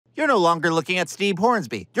You're no longer looking at Steve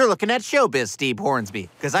Hornsby. You're looking at Showbiz Steve Hornsby,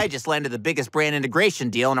 because I just landed the biggest brand integration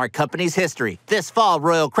deal in our company's history. This fall,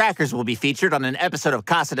 Royal Crackers will be featured on an episode of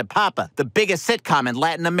Casa de Papa, the biggest sitcom in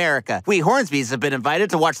Latin America. We Hornsbys have been invited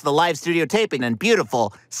to watch the live studio taping in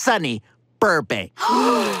beautiful, sunny Burbank.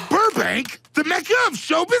 Burbank? The mecca of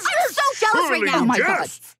show business? I'm so jealous right now. Oh my God.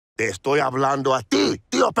 Te estoy hablando a ti,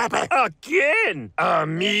 tío Pepe. ¿A quién? ¿A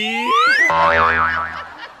mí?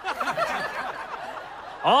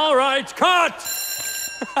 All right, cut!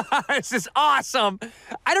 This is awesome.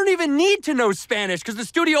 I don't even need to know Spanish because the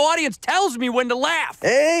studio audience tells me when to laugh.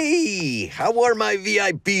 Hey, how are my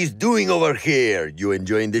VIPs doing over here? You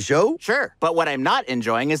enjoying the show? Sure, but what I'm not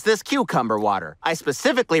enjoying is this cucumber water. I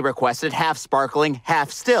specifically requested half sparkling,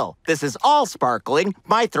 half still. This is all sparkling.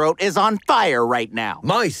 My throat is on fire right now.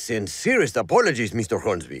 My sincerest apologies, Mr.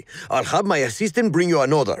 Hornsby. I'll have my assistant bring you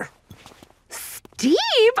another. Steve,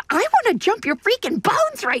 I want to jump your freaking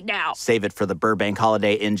bones right now. Save it for the Burbank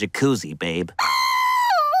Holiday Inn jacuzzi, babe.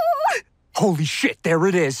 Holy shit, there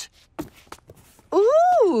it is.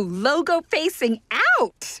 Ooh, logo facing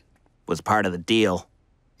out. Was part of the deal.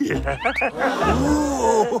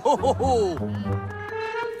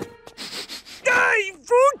 ¡Ay,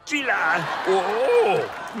 fúchila! ¡Oh!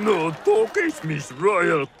 ¡No toques mis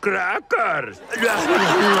Royal Crackers!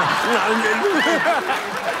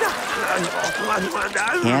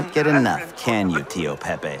 Can't get enough, can you, Tío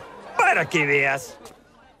Pepe? Para que veas.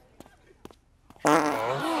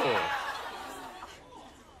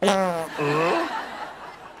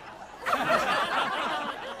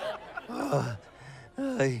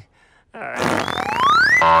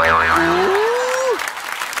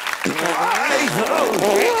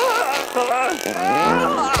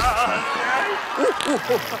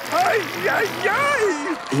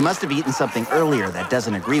 He must have eaten something earlier that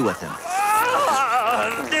doesn't agree with him.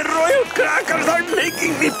 The Royal Crackers are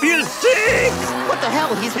making me feel sick! What the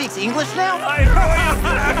hell? He speaks English now? Royal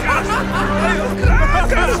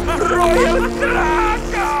Crackers! Royal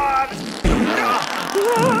Crackers!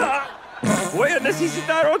 Voy a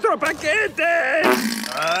necesitar otro paquete!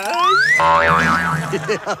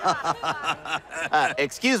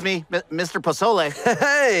 Excuse me, Mr. Pozole.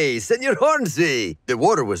 Hey, Senor Hornsby. The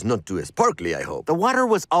water was not too sparkly, I hope. The water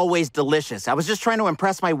was always delicious. I was just trying to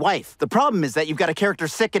impress my wife. The problem is that you've got a character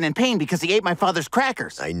sick and in pain because he ate my father's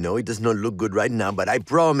crackers. I know it does not look good right now, but I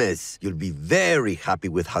promise you'll be very happy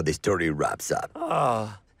with how the story wraps up.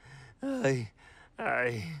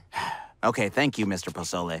 Okay, thank you, Mr.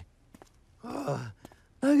 Pozole.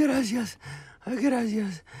 Gracias.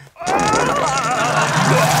 Gracias.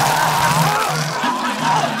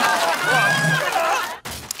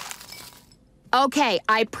 Okay,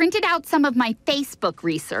 I printed out some of my Facebook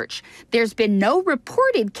research. There's been no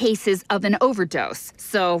reported cases of an overdose,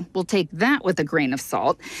 so we'll take that with a grain of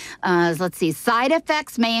salt. Let's see, side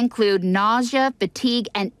effects may include nausea, fatigue,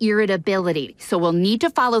 and irritability, so we'll need to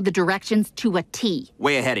follow the directions to a T.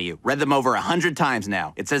 Way ahead of you. Read them over 100 times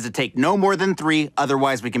now. It says to take no more than 3,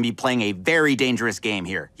 otherwise we can be playing a very dangerous game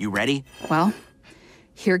here. You ready? Well,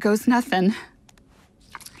 here goes nothing.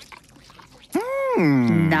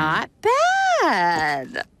 Not bad.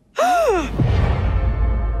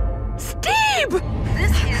 Steve!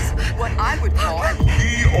 This is what I would call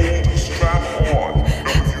The old strap on. Now,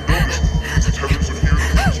 if you notice, these tethers are here,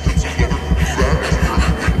 strips of leather,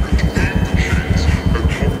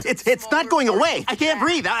 It's not going away. I can't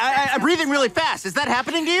breathe. I'm breathing really fast. Is that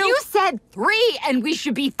happening to you? You said 3 and we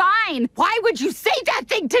should be fine. Why would you say that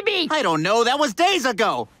thing to me? I don't know. That was days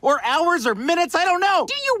ago. Or hours or minutes. I don't know.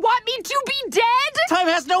 Do you want me to be dead? Time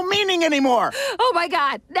has no meaning anymore. Oh my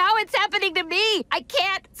God. Now it's happening to me. I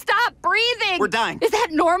can't stop breathing. We're dying. Is that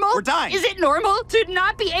normal? We're dying. Is it normal to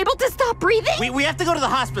not be able to stop breathing? We have to go to the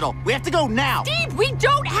hospital. We have to go now. Steve, we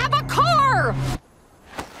don't have a car.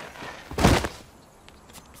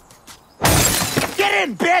 Get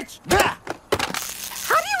in, bitch!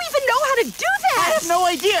 How do you even know how to do that? I have no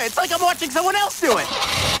idea. It's like I'm watching someone else do it.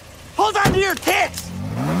 Hold on to your tits!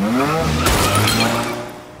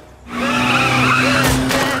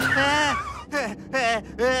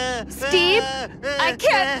 Steve, I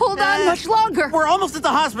can't hold on much longer. We're almost at the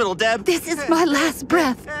hospital, Deb. This is my last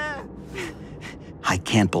breath. I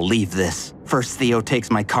can't believe this. First, Theo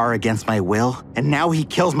takes my car against my will, and now he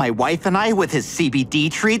kills my wife and I with his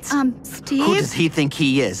CBD treats? Steve? Who does he think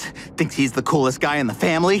he is? Thinks he's the coolest guy in the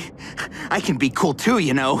family? I can be cool too,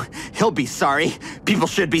 you know. He'll be sorry. People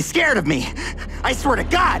should be scared of me. I swear to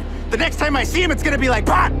God, the next time I see him, it's gonna be like,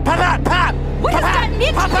 pop, pop, pop, pop! What has gotten into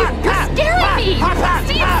you? You're scaring me!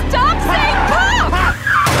 Steve, stop saying pop!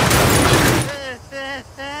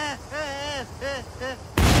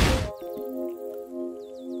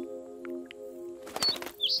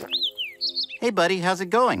 Hey, buddy, how's it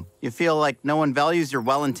going? You feel like no one values your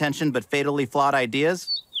well-intentioned but fatally flawed ideas?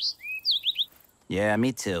 Yeah,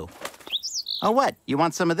 me too. Oh, what? You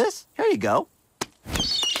want some of this? Here you go.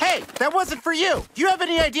 Hey, that wasn't for you. Do you have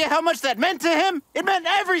any idea how much that meant to him? It meant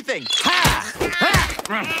everything. Ha! Ha!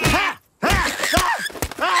 Ha! Ha!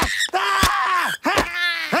 Ha!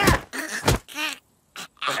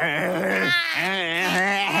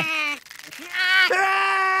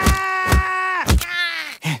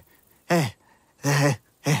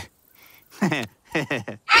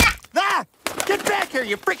 Ha! Get back here,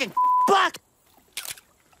 you freaking buck!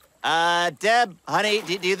 Deb, honey,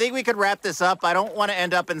 do you think we could wrap this up? I don't want to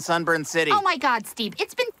end up in Sunburn City. Oh my God, Steve,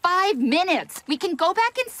 it's been 5 minutes. We can go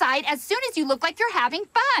back inside as soon as you look like you're having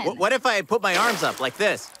fun. What if I put my arms up like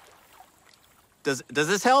this? Does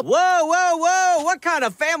this help? Whoa, whoa, whoa! What kind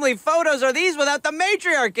of family photos are these without the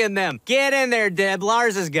matriarch in them? Get in there, Deb.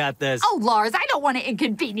 Lars has got this. Oh, Lars, I don't want to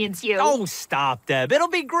inconvenience you. Oh, stop, Deb. It'll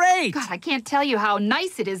be great. God, I can't tell you how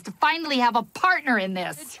nice it is to finally have a partner in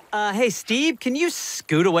this. Hey, Steve, can you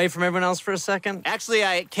scoot away from everyone else for a second? Actually,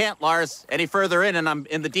 I can't, Lars. Any further in and I'm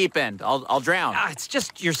in the deep end. I'll drown. It's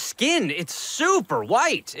just your skin. It's super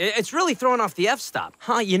white. It's really throwing off the f-stop.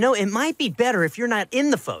 Huh, you know, it might be better if you're not in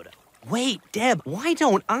the photo. Wait, Deb, why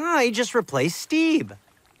don't I just replace Steve?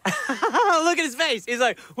 Look at his face. He's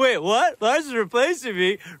like, wait, what? Lars is replacing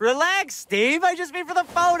me? Relax, Steve. I just mean for the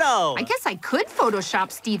photo. I guess I could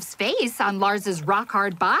Photoshop Steve's face on Lars's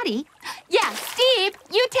rock-hard body. Yeah, Steve,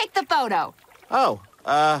 you take the photo. Oh,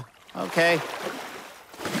 okay.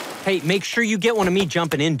 Hey, make sure you get one of me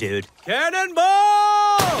jumping in, dude.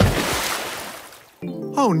 Cannonball!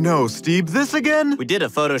 Oh no, Steve, this again? We did a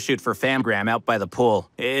photo shoot for Famgram out by the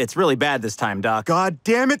pool. It's really bad this time, Doc. God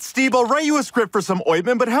damn it, Steve, I'll write you a script for some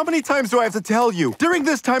ointment, but how many times do I have to tell you? During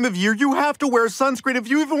this time of year, you have to wear sunscreen if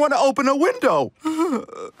you even want to open a window.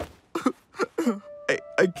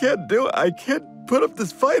 I can't do it. I can't put up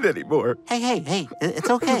this fight anymore. Hey, it's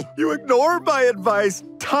okay. You ignore my advice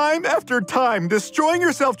time after time, destroying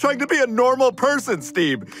yourself trying to be a normal person,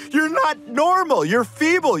 Steve. You're not normal. You're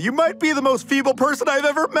feeble. You might be the most feeble person I've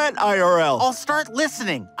ever met, IRL. I'll start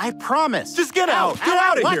listening. I promise. Just get out. Get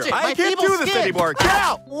out of here. I can't do this anymore. Get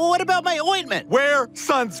out. What about my ointment? Wear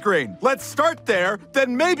sunscreen. Let's start there.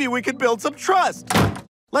 Then maybe we can build some trust.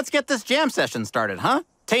 Let's get this jam session started, huh?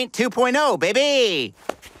 Taint 2.0, baby.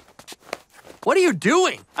 What are you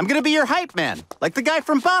doing? I'm gonna be your hype man, like the guy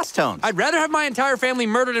from Boss Tones. I'd rather have my entire family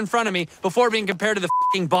murdered in front of me before being compared to the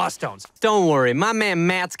f***ing Boss Tones. Don't worry, my man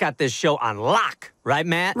Matt's got this show on lock. Right,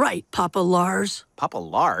 Matt? Right, Papa Lars. Papa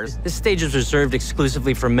Lars? This stage is reserved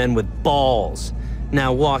exclusively for men with balls.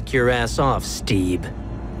 Now walk your ass off, Stebe.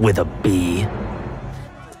 With a B.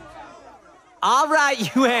 All right,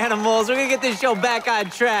 you animals, we're gonna get this show back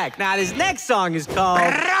on track. Now, this next song is called...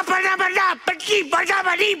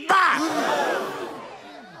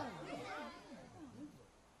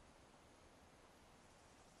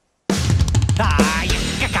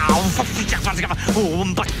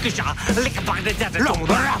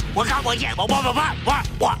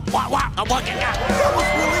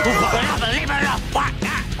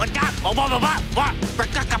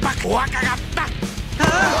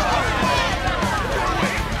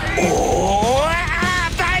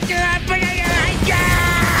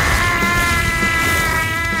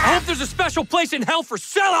 I hope there's a special place in hell for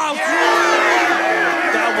sellouts!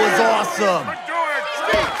 That was awesome. Do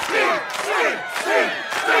it!